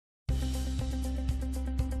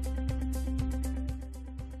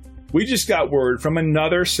We just got word from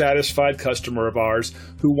another satisfied customer of ours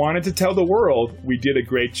who wanted to tell the world we did a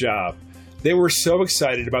great job. They were so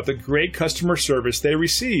excited about the great customer service they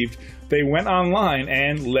received, they went online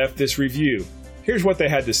and left this review. Here's what they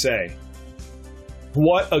had to say.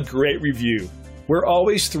 What a great review. We're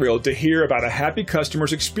always thrilled to hear about a happy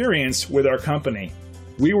customer's experience with our company.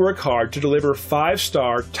 We work hard to deliver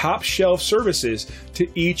 5-star top-shelf services to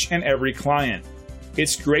each and every client.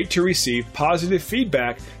 It's great to receive positive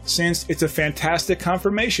feedback since it's a fantastic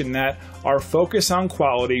confirmation that our focus on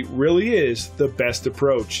quality really is the best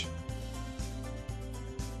approach.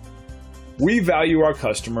 We value our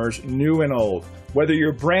customers, new and old. Whether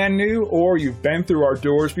you're brand new or you've been through our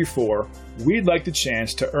doors before, we'd like the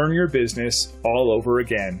chance to earn your business all over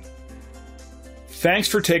again. Thanks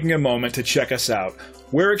for taking a moment to check us out.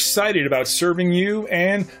 We're excited about serving you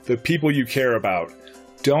and the people you care about.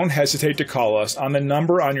 Don't hesitate to call us on the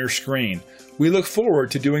number on your screen. We look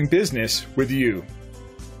forward to doing business with you.